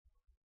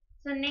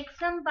So next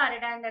sum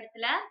பாருடா இந்த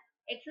இடத்துல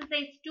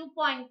exercise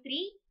 2.3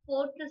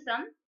 fourth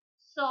sum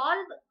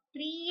solve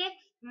 3x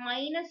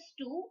minus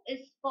 2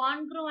 is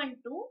congruent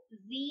to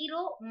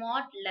 0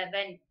 mod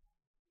 11.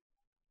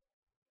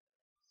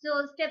 So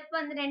step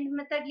வந்து ரெண்டு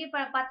மெத்தட்லயும்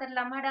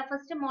பாத்துடலாமாடா.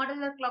 first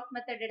modular clock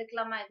method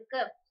எடுக்கலாமா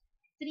இதுக்கு.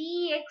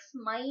 3x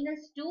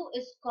minus 2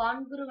 is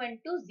congruent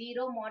to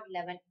 0 mod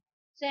 11.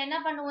 So என்ன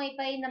பண்ணுவோம்,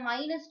 இப்ப இந்த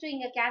minus 2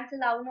 இங்க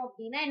cancel ஆகணும்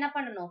அப்படின்னா என்ன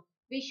பண்ணணும்,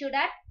 we should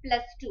add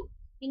plus 2.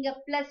 இங்க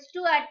plus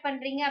 2 add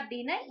பண்றீங்க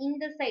அப்படின்னா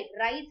இந்த side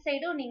right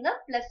side நீங்க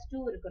plus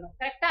 2 இருக்கணும்.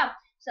 கரெக்டா?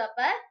 So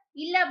அப்ப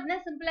இல்ல அப்படின்னா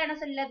சிம்பிளா என்ன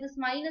சொல்லலாம், this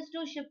minus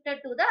 2 shifted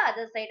to the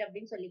other side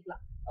அப்படின்னு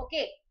சொல்லிக்கலாம்.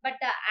 Okay, but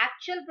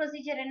actual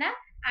procedure என்ன,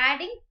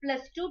 adding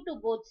plus 2 to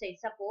both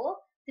sides. அப்போ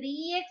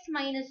 3x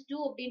minus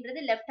 2 அப்படின்றது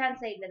left hand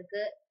sideல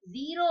இருக்கு,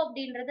 0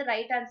 அப்படின்றது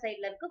right hand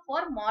sideல இருக்கு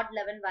for mod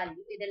 11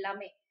 value இது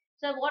எல்லாமே.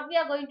 So what we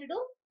are going to do,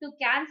 to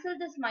cancel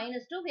this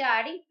minus 2 we are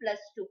adding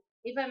plus 2.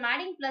 If I am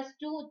adding plus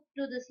 2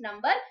 to this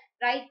number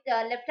right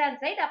left hand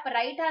side, அப்ப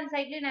right hand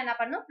sideல நான் என்ன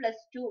பண்ணணும், plus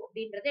 2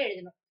 அப்படின்றத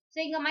எழுதணும். So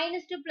இங்க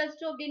minus 2 plus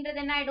 2 அப்படின்றது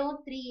என்ன ஆயிடும்,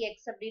 3x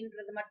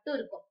அப்படின்றது மட்டும்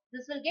இருக்கும்.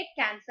 This will get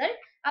cancelled.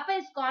 அப்ப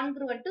is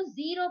congruent to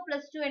 0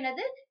 plus 2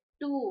 என்னது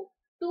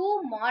 2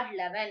 mod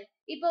 11.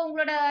 இப்போ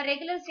உங்களோட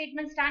ரெகுலர்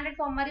ஸ்டேட்மெண்ட் ஸ்டாண்டர்ட்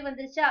ஃபார்ம் மாதிரி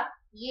வந்துருச்சா,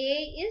 a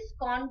is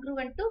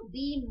congruent to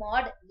b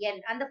mod n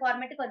அந்த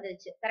ஃபார்மேட்டுக்கு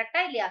வந்துருச்சு.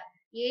 கரெக்டா இல்லையா,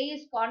 a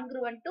is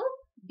congruent to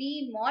b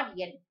mod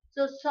n.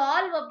 So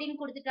solve அப்படின்னு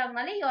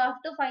கொடுத்துட்டாங்கனாலே you have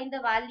to find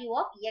the value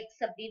of x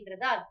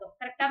அப்படின்றது அர்த்தம்.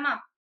 கரெக்டாமா?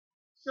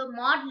 So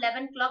mod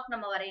 11 clock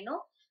நம்ம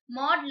வரையணும்.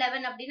 mod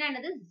 11 அப்படின்னா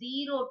என்னது,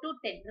 0 to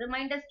 10.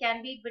 Reminders can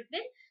be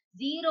between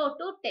 0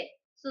 to 10.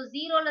 So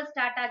 0ல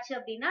start ஆச்சு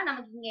அப்படின்னா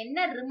நமக்கு இங்க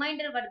என்ன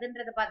ரிமைண்டர்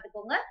வருதுன்றத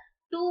பாத்துக்கோங்க,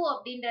 2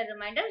 அப்படின்ற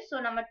ரிமைண்டர். So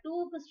நம்ம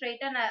 2க்கு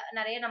ஸ்ட்ரைட்டா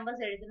நிறைய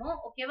நம்பர்ஸ் எழுதணும்.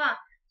 ஓகேவா?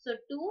 So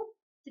 2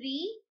 3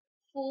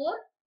 4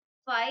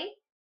 5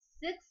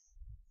 6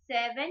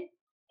 7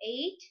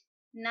 8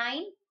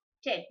 9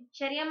 10.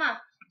 சரியாமா?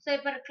 So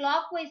இப்ப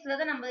clock wiseல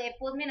தான் நம்ம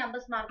எப்போதுமே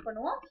நம்பர்ஸ் மார்க்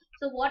பண்ணுவோம்.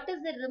 So what is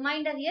the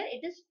remainder here?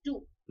 It is 2.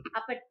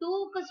 அப்ப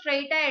 2க்கு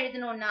ஸ்ட்ரைட்டா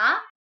எழுதணும்னா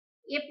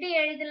எப்படி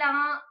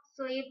எழுதலாம்?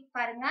 So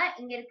பாருங்க,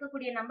 இங்க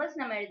இருக்கக்கூடிய நம்பர்ஸ்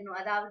நம்ம எழுதணும்.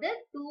 அதாவது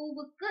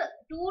 2க்கு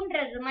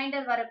 2ன்ற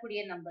ரிமைண்டர்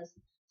வரக்கூடிய நம்பர்ஸ்.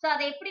 So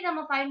அதை எப்படி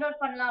நம்ம ஃபைண்ட்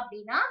அவுட் பண்ணலாம்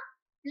அப்படின்னா,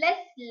 plus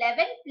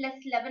 11 plus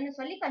 11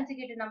 சொல்லி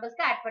கன்சிக்யூட்டிவ்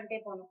நம்பர்ஸ்க்கு ஆட் பண்ணிட்டே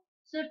போகணும்.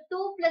 So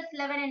 2 plus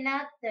 11 என்ன,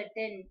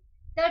 13.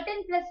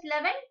 13 plus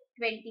 11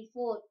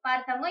 24.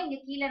 பார்த்தாங்க இங்க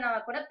கீழே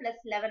நான் கூட plus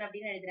 11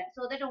 அப்படின்னு எழுதுறேன்.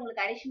 So that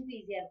உங்களுக்கு அடிஷனுக்கு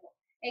ஈஸியா இருக்கும்.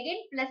 Again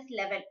plus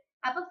 11.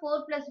 அப்ப 4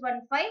 plus 1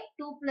 5,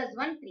 2 plus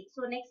 1 3.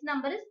 So next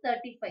number is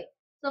 35.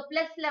 So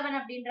plus 11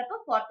 அப்படின்றப்ப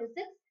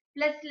 46,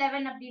 plus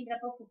 11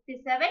 அப்படின்றப்ப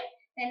 57,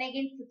 then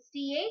again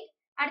 68,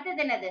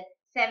 அடுத்தது என்னது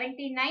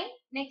 79,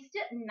 next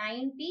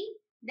 90,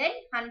 then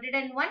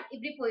 101,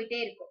 இப்படி போயிட்டே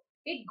இருக்கும்.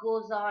 It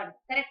goes on.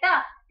 கரெக்டா?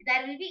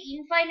 There will be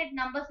infinite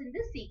numbers in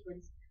this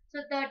sequence. So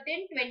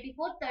 13,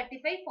 24,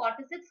 35,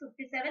 46,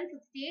 57,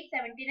 68,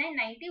 79,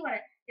 90,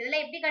 100.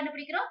 இதெல்லாம் எப்படி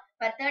கண்டுபிடிக்கிறோம்?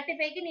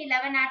 35க்கு நீ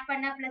 11 ஆட்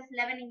பண்ண plus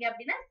 11 இங்க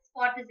அப்படின்னா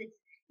 46.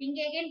 இங்க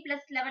again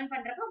plus 11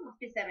 பண்றப்ப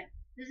 57.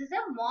 This is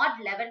a mod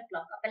 11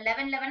 clock. அப்ப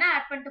 11 11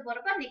 ஆட் பண்ணிட்டு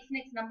போறப்ப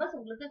next numbers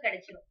உங்களுக்கு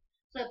கிடைச்சிடும்.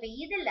 So இப்ப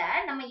இதுல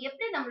நம்ம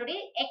எப்படி நம்மளுடைய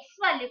x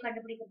value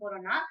கண்டுபிடிக்க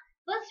போறோம்னா,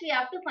 first we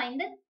have to find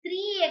the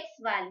 3x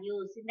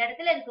values. இந்த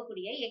இடத்துல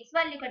இருக்கக்கூடிய x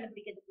value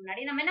கண்டுபிடிக்கிறதுக்கு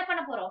முன்னாடி நம்ம என்ன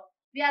பண்ண போறோம்?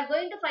 We are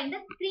going to find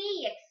the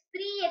 3x.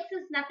 3x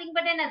is nothing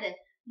but another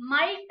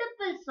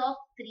multiples of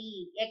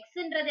 3.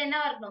 xன்றது என்ன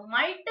வரணும்?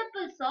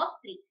 Multiples of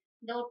 3.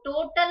 இந்த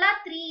டோட்டலா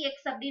 3x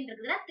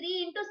அப்படின்றதுனா 3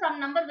 into some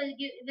number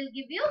will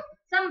give you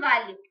some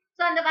value.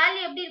 So அந்த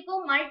வேல்யூ எப்படி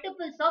இருக்கும்?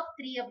 Multiples of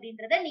 3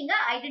 அப்படின்றத நீங்க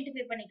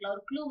ஐடென்டிஃபை பண்ணிக்கலாம்.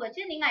 ஒரு க்ளூ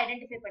வச்சு நீங்க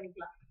ஐடென்டிஃபை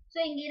பண்ணிக்கலாம். So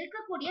இங்க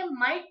இருக்கக்கூடிய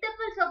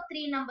multiples of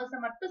 3 numbers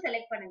மட்டும்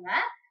செலக்ட் பண்ணுங்க.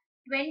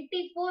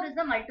 24 is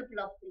a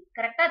multiple of 3.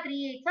 கரெக்டா?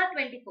 3 8s are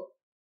 24.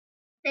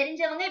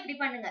 தெரிஞ்சவங்க இப்படி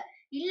பண்ணுங்க.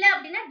 இல்ல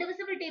அப்படின்னா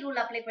divisibility rule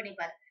அப்ளை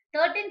பண்ணிப்பாரு.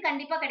 13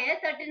 கண்டிப்பா கிடையாது.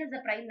 13 is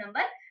a prime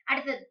number.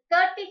 அடுத்தது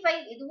 35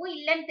 இதுவும்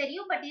இல்லன்னு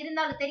தெரியும், பட்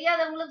இருந்தாலும்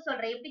தெரியாதவங்களுக்கு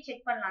சொல்றேன் எப்படி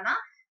செக் பண்ணலாம்னா,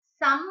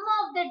 sum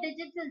of the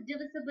digits is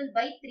divisible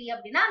by 3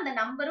 அப்படின்னா அந்த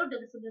நம்பரும்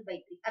divisible by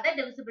 3. அதான்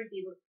divisibility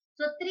rule.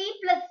 So 3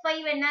 plus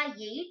 5 என்ன?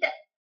 8.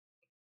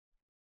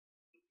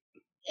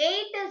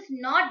 8 is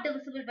not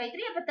divisible by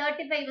 3. அப்ப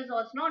 35 is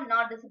also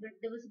not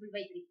divisible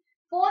by 3.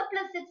 4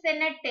 plus 6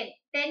 என்ன? 10.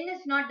 10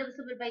 is not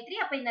divisible by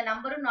 3. அப்ப இந்த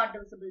நம்பரும் not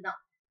divisible தான்.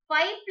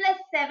 5 plus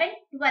 7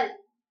 12.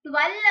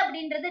 12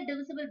 அப்படின்றது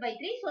divisible by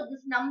 3. So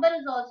this number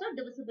is also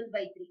divisible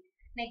by 3.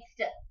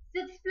 Next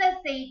 6 plus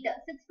 8.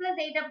 6 plus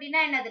 8 அப்படின்னா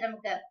என்னது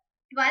நமக்கு?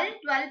 12.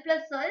 12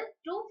 plus 12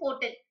 2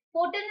 14.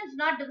 14 is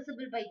not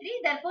divisible by 3.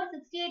 Therefore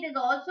 68 is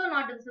also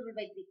not divisible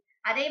by 3.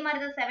 அதே மாதிரி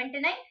தான்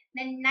 79.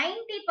 Then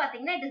 90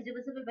 பாத்தீங்கன்னா it is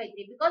divisible by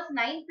 3 because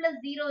 9 plus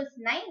 0 is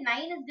 9.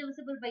 9 is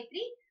divisible by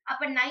 3.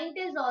 அப்ப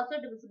 90 is also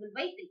divisible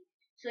by 3.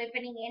 So இப்ப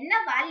நீங்க என்ன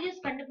values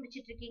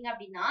கண்டுபிடிச்சிட்டு இருக்கீங்க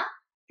அப்படின்னா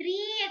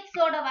 3x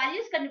ஓட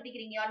values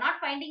கண்டுபிடிக்கிறீங்க. You are not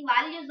finding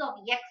values of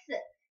x.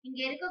 இங்க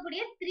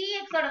இருக்கக்கூடிய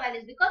 3x ஓட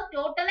values because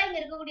டோட்டலா இங்க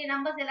இருக்கக்கூடிய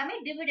numbers எல்லாமே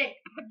dividend.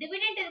 இப்ப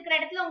dividend இருக்கிற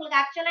இடத்துல உங்களுக்கு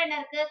ஆக்சுவலா என்ன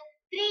இருக்கு?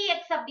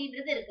 3x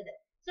அப்படின்றது இருக்குது.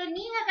 சோ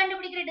நீங்க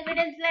கண்டுபிடிக்கிற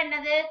டிவிடெண்ட்ஸ்ல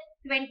என்னது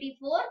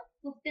 24,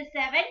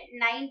 57,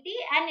 90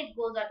 and it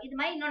goes on. இது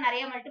மாதிரி இன்னும்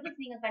நிறைய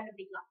மல்டிபிள்ஸ் நீங்க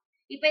கண்டுபிடிக்கலாம்.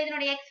 இப்போ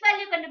இதனோட x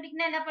வேல்யூ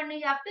கண்டுபிடிக்கணும் என்ன பண்ணு,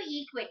 you have to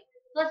equate.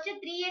 First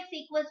 3x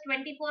equals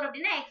 24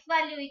 அப்படின்னா x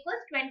value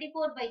equals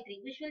 24 by 3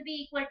 which will be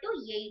equal to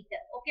 8.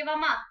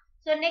 ஓகேவாமா?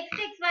 So next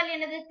x value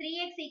என்னது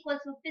 3x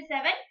equals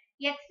 57,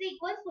 x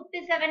equals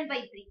 57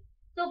 by 3.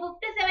 So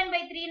 57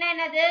 by 3 na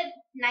என்னது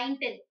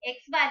 19, x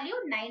value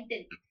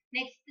 19.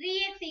 Next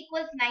 3x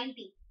equals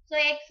 90. So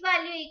x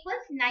value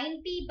equals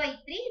 90 by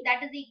 3,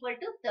 that is equal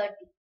to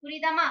 30.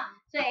 புரியுதாமா?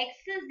 So x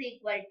is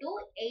equal to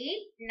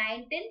 8,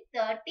 19,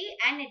 30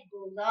 and it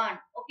goes on.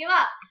 ஓகேவா?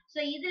 So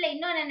இதுல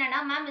இன்னொன்னு என்னன்னா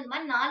ma'am இது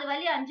மாதிரி 4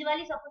 value 5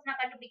 value suppose நான்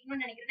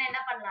கண்டுபிடிக்கணும்னு நினைக்கிறேன்னா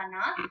என்ன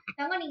பண்ணலாம்னா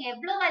தங்க நீங்க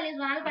எவ்வளவு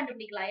வேல்யூஸ் வேணாலும்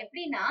கண்டுபிடிக்கலாம்.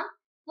 எப்படின்னா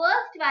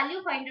ஃபர்ஸ்ட் வேல்யூ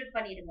ஃபைண்ட் அவுட்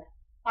பண்ணிடுங்க.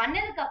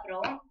 பண்ணதுக்கு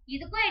அப்புறம்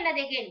இதுக்கும்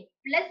என்னது again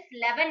plus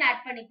 11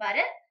 ஆட் பண்ணி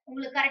பாரு,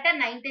 உங்களுக்கு கரெக்டா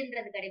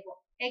 19ன்றது கிடைக்கும்.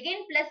 again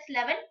plus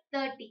 11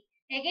 30,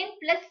 again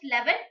plus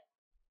 11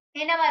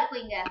 என்னவா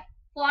இருக்கும் இங்க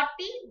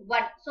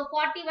 41. so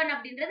 41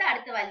 அப்படின்றது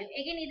அடுத்த வேல்யூ.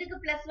 again இதுக்கு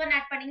plus 1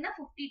 ஆட் பண்ணீங்கன்னா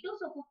 52.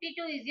 so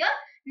 52 is your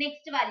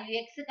next value,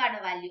 x க்கான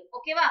வேல்யூ.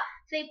 ஓகேவா?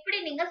 சோ இப்படி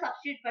நீங்க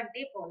சப்ஸ்டிட்யூட்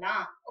பண்ணிட்டே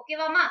போலாம்.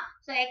 ஓகேவாமா?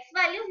 சோ x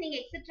வேல்யூஸ் நீங்க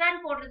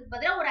எக்ஸெட்ரான்னு போடுறதுக்கு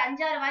பதிலா ஒரு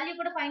 5-6 வேல்யூ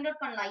கூட ஃபைண்ட்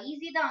அவுட் பண்ணலாம்.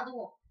 ஈஸி தான்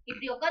அதுவும்.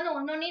 இப்படி உட்கார்ந்து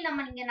ஒன்னொன்னே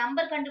நம்ம நீங்க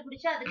நம்பர்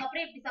கண்டுபிடிச்சு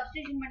அதுக்கப்புறம் இப்படி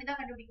சப்ஸ்டிட்யூஷன் பண்ணி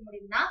தான் கண்டுபிடிக்க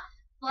முடியும்னா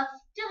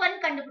ஃபர்ஸ்ட் 1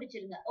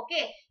 கண்டுபிடிச்சிருங்க. ஓகே,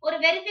 ஒரு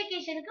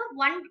வெரிஃபிகேஷனுக்கு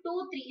 1 2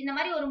 3 இந்த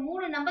மாதிரி ஒரு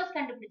 3 நம்பர்ஸ்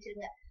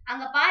கண்டுபிடிச்சிருங்க.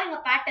 அங்க பாருங்க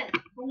பேட்டர்ன்,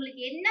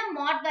 உங்களுக்கு என்ன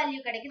மாட் வேல்யூ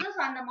கிடைக்குதோ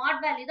சோ அந்த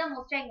மாட் வேல்யூ தான்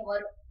மோஸ்டா இங்க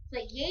வரும். So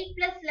 8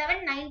 plus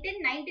 11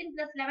 19, 19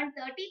 plus 11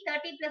 30,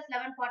 30 plus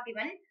 11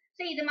 41.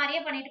 So இது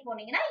மாதிரியே பண்ணிட்டு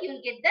போனீங்கன்னா you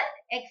will get the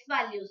x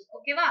values.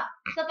 ஓகேவா?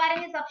 சோ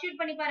பாருங்க சப்ஸ்டிட்யூட்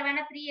பண்ணி பாரு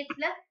வேணா 3x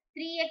ல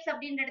 3x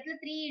அப்படின்ற இடத்துல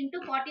 3 into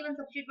 41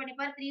 சப்ஸ்டிட்யூட் பண்ணி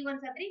பாரு. 3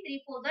 1s are 3, 3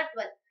 4s are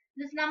 12.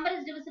 This number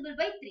is divisible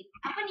by 3.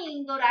 அப்ப நீ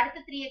இங்க ஒரு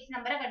அடுத்த 3x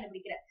நம்பரை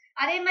கண்டுபிடிக்கிற.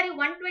 அதே மாதிரி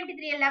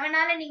 123 11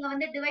 ஆல நீங்க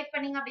வந்து டிவைட்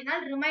பண்ணீங்க அப்படினா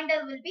remainder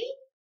will be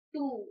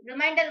 2.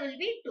 remainder will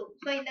be 2.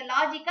 so இந்த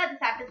லாஜிக்கா அது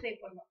satisfy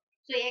பண்ணும்.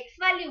 so x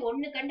value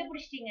 1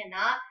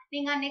 கண்டுபிடிச்சிட்டீங்கன்னா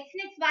நீங்க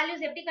next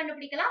values எப்படி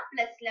கண்டுபிடிக்கலாம்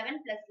plus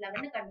 11 plus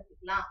 11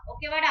 கண்டுபிடிக்கலாம்.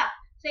 ஓகேவாடா?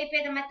 so இப்போ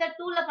இத மெத்தட்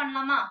 2 ல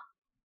பண்ணலாமா?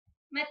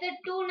 மெத்தட்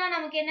 2 னா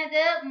நமக்கு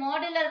என்னது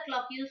மாடுலர்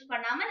கிளாக் யூஸ்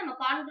பண்ணாம நம்ம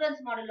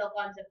கான்கிரன்ஸ் modulo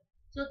concept.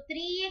 so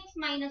 3x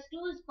minus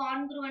 2 is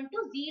congruent to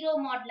 0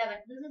 mod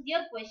 11. this is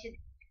your question.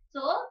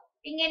 so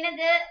இங்க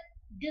என்னது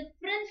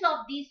difference of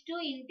these two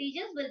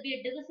integers will be a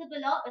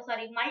divisible of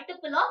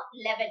multiple of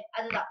 11.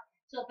 அதுதான்.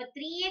 so அப்ப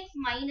 3x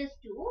minus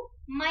 2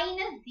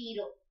 minus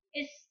 0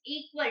 is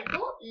equal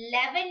to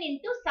 11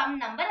 into some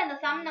number. அந்த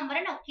some number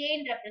நான் k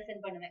ன்னு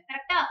represent பண்ணுவேன்.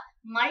 கரெக்ட்டா?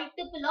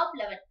 multiple of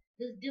 11.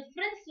 this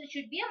difference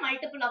should be a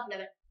multiple of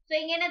 11. so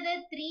இங்க என்னது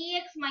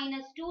 3x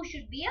minus 2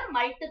 should be a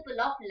multiple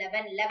of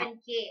 11,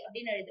 11k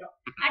அப்படின்னு எழுதுறோம்.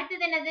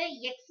 அடுத்தது என்னது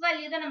x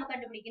value தான் நம்ம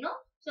கண்டுபிடிக்கணும்.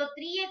 so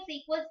 3x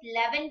equals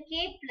 11k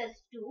plus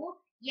 2,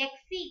 x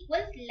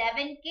equals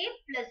 11k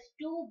plus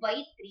 2 by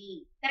 3.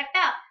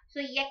 கரெக்ட்டா? so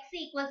x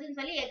equals ன்னு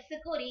சொல்லி x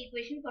க்கு ஒரு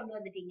ஈக்குவேஷன் கொண்டு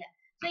வந்துட்டீங்க.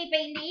 so இப்போ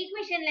இந்த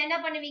ஈக்குவேஷன்ல என்ன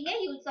பண்ணுவீங்க,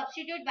 you will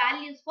substitute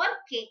values for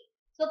k.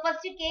 so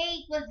first k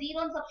equals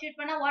 0 ன்னு substitute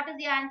பண்ணா what is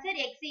your answer?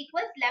 x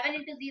equals 11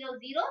 into 0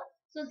 0.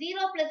 so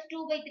 0 plus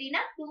 2 by 3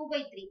 னா 2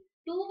 by 3.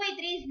 2 by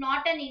 3 is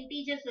not an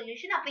integer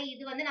solution. அப்ப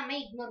இது வந்து நம்ம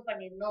இக்னோர்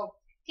பண்ணிரணும்.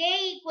 k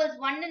equals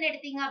 1 ன்னு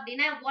எடுத்தீங்க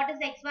அப்படினா what is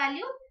x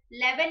value?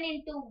 11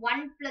 into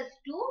 1 plus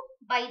 2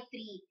 by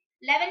 3.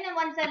 11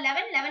 1s are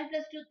 11, 11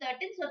 plus 2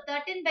 13. so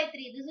 13 by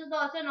 3. this is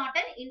also not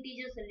an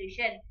integer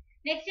solution.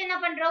 next என்ன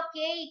பண்றோம், k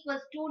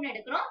equals 2 ன்னு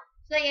எடுக்கிறோம்.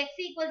 so x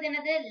equals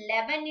என்னது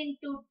 11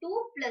 into 2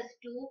 plus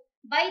 2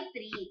 by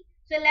 3.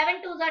 so 11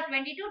 2s are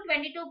 22,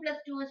 22 plus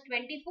 2 is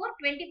 24,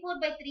 24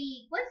 by 3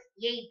 equals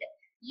 8.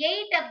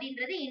 8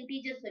 அப்படின்றது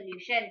integer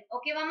solution.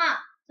 ஓகேவாமா?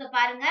 So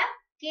பாருங்க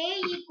k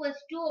equals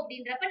 2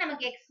 அப்படின்றப்ப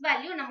நமக்கு x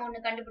value நம்ம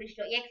ஒன்னு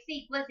கண்டுபிடிச்சிட்டோம். x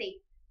equals 8.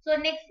 so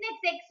next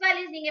x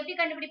values நீங்க எப்படி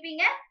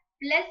கண்டுபிடிப்பீங்க?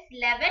 plus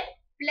 11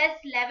 plus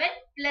 11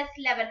 plus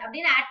 11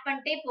 அப்படின்னு ஆட்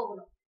பண்ணிட்டே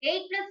போகணும்.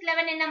 8 plus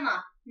 11 என்னமா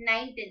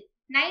 19.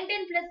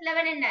 19 plus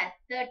 11 என்ன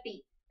 30.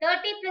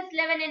 30 plus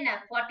 11 என்ன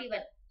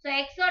 41. so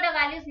x ஓட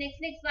values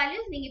next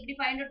values நீங்க இப்படி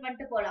ஃபைண்ட் அவுட்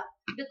பண்ணிட்டு போலாம்.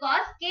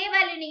 because k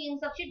value நீங்க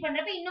இங்க சப்ஸ்டிட்யூட்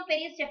பண்றப்ப இன்னும்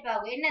பெரிய ஸ்டெப்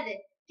ஆகும். என்னது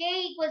k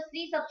equals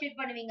 3 substitute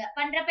பண்ணுவீங்க.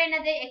 பண்றப்ப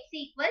என்னது x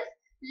equals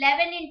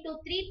 11 into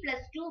 3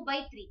 plus 2 by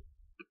 3.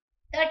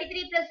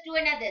 33 plus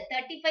 2 என்னது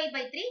 35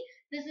 by 3.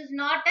 this is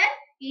not an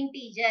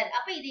integer.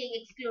 அப்ப இது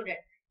excluded.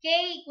 k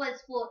equals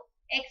 4.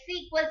 x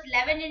equals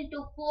 11 into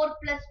 4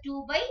 plus 2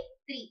 by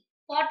 3.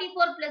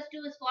 44 plus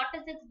 2 is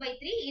 46 by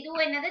 3.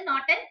 இதுவும் என்னது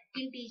not an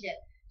integer.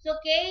 so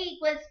k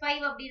equals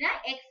 5 அப்படினா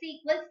x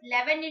equals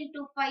 11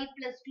 into 5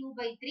 plus 2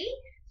 by 3.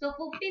 so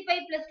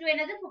 55 plus 2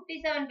 என்னது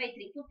 57 by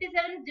 3.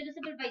 57 is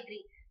divisible by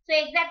 3. so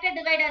exact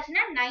divide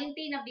ஆச்சுனா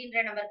 19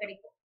 அப்படின்ற number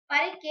கிடைக்கும்.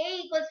 பாரு k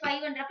equals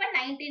 5 ன்றப்ப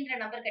 19ன்ற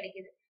number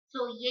கிடைக்குது.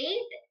 so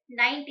 8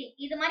 19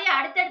 இது மாதிரி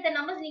அடுத்தடுத்த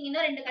நம்பர்ஸ் நீங்க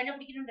இன்னும் ரெண்டு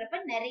கண்டுபிடிக்கணும்ன்றப்ப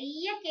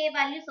நிறைய k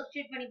வேல்யூ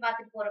சப்ஸ்டிட்யூட் பண்ணி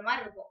பார்த்துட்டு போற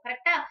மாதிரி இருக்கும்.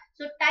 கரெக்ட்டா?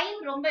 so டைம்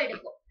ரொம்ப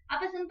எடுக்கும்.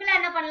 அப்ப சிம்பிளா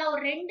என்ன பண்ணலாம்,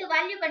 ஒரு ரெண்டு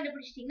வேல்யூ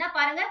கண்டுபிடிச்சிட்டீங்கன்னா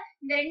பாருங்க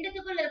இந்த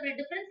ரெண்டுத்துக்குள்ள இருக்கிற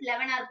டிஃபரன்ஸ்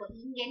 11 இருக்கும்.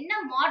 இங்க என்ன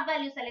மாட்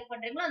வேல்யூ செலக்ட்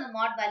பண்றீங்களோ அந்த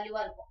மாட்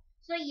வேல்யூவா இருக்கும்.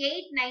 So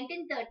 8,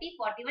 19, 30,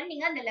 41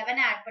 நீங்க அந்த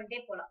 11 ஆட் பண்ணிட்டே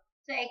போலாம்.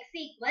 So x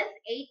equals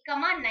 8,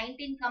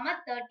 19,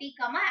 30,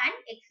 and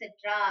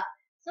etc.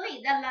 So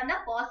இதெல்லாம்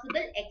தான்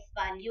possible x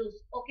values.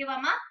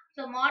 ஓகேவாமா?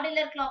 So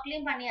modular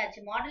clockலயும் பண்ணியாச்சு.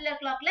 modular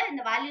clockல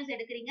இந்த values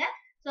எடுக்கிறீங்க.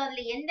 So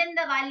அதுல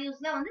எந்தெந்த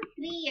valuesல வந்து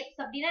 3x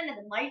அப்படின்னா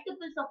என்னது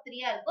multiples of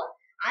 3 இருக்கும்.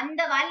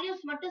 அந்த values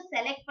மட்டும்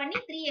select பண்ணி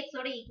 3x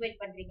ஓட equate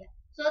பண்றீங்க.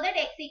 So that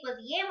x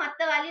equals ஏன்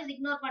மத்த values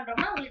ignore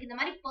பண்றோம்னா உங்களுக்கு இந்த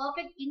மாதிரி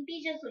perfect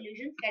integer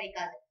solutions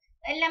கிடைக்காது.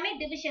 எல்லாமே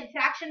டிவிஷன்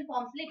ஃபிராக்ஷன்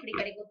ஃபார்ம்ஸ்ல இப்படி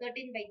கிடைக்கும்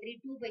 13/3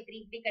 2/3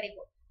 இப்படி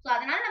கிடைக்கும். சோ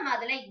அதனால நம்ம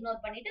அதெல்லாம்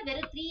இக்னோர் பண்ணிட்டு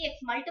வெறும் 3x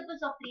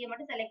மல்டிபிள்ஸ் ஆஃப் 3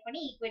 மட்டும் செலக்ட் பண்ணி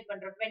ஈக்குவேட்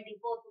பண்றோம்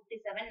 24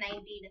 57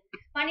 19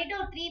 பண்ணிட்டு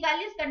ஒரு 3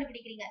 வேல்யூஸ்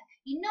கண்டுபிடிக்கிறீங்க.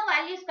 இன்னும்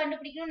வேல்யூஸ்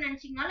கண்டுபிடிக்கணும்னு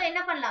நினைச்சீங்கனாலும்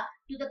என்ன பண்ணலாம்,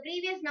 to the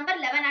previous number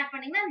 11 add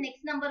பண்ணீங்கன்னா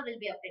next number will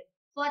be updated.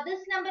 For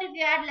this number if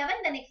you add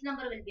 11 the next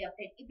number will be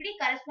updated. இப்படி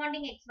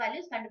corresponding x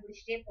values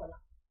கண்டுபிடிச்சிட்டே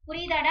போலாம்.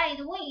 புரியுதாடா?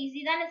 இதுவும்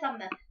ஈஸி தான சம்.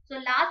 சோ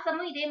லாஸ்ட்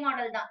சம்மும் இதே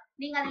model தான்.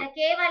 நீங்க அதுல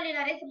k வேல்யூ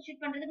நிறைய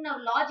சப்ஸ்டிட்யூட் பண்றதுக்கு நான்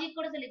ஒரு லாஜிக்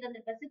கூட சொல்லி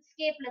தந்திருப்பேன்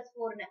 6k +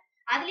 4 னு.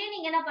 அதுலயே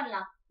நீங்க என்ன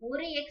பண்ணலாம்,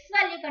 ஒரு x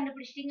வேல்யூ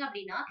கண்டுபிடிச்சிட்டீங்க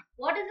அப்படின்னா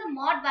வாட் இஸ் தி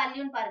மாட்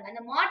வேல்யூன்னு பாருங்க.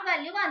 அந்த மாட்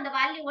வேல்யூவை அந்த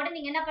வேல்யூவோட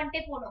நீங்க என்ன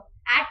பண்ணிட்டே போகணும்,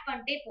 ஆட்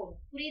பண்ணிட்டே போகணும்.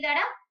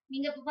 புரியுதாடா?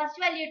 நீங்க இப்ப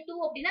ஃபர்ஸ்ட் வேல்யூ 2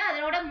 அப்படின்னா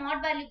அதோட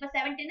மாட் வேல்யூ இப்ப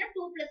 17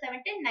 2 +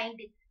 17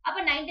 19. அப்ப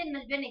 19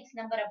 will be next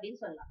number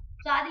அப்படின்னு சொல்லலாம்.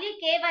 சோ அதுலயே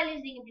k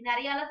வேல்யூஸ் நீங்க இப்படி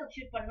நிறைய எல்லாம்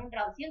சப்ஸ்டிட்யூட் பண்ணணும்ன்ற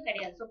அவசியம்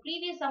கிடையாது. சோ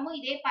ப்ரீவியஸ் சம்மும்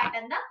இதே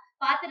பேட்டர்ன் தான்,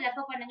 பார்த்து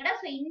ரெஃபர் பண்ணுங்கடா.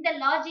 சோ இந்த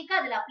லாஜிக்கா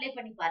அதுல அப்ளை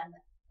பண்ணி பாருங்க.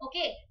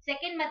 ஓகே,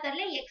 செகண்ட்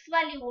மெத்தட்ல x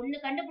வேல்யூ 1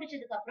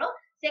 கண்டுபிடிச்சதுக்கு அப்புறம்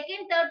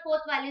செகண்ட், தேர்ட்,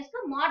 ஃபோர்த் வேல்யூஸ்க்கு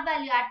மாட்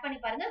வேல்யூ ஆட் பண்ணி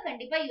பாருங்க.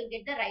 கண்டிப்பா you will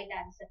get the right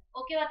answer.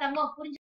 ஓகேவா தங்கம்? புரிஞ்சு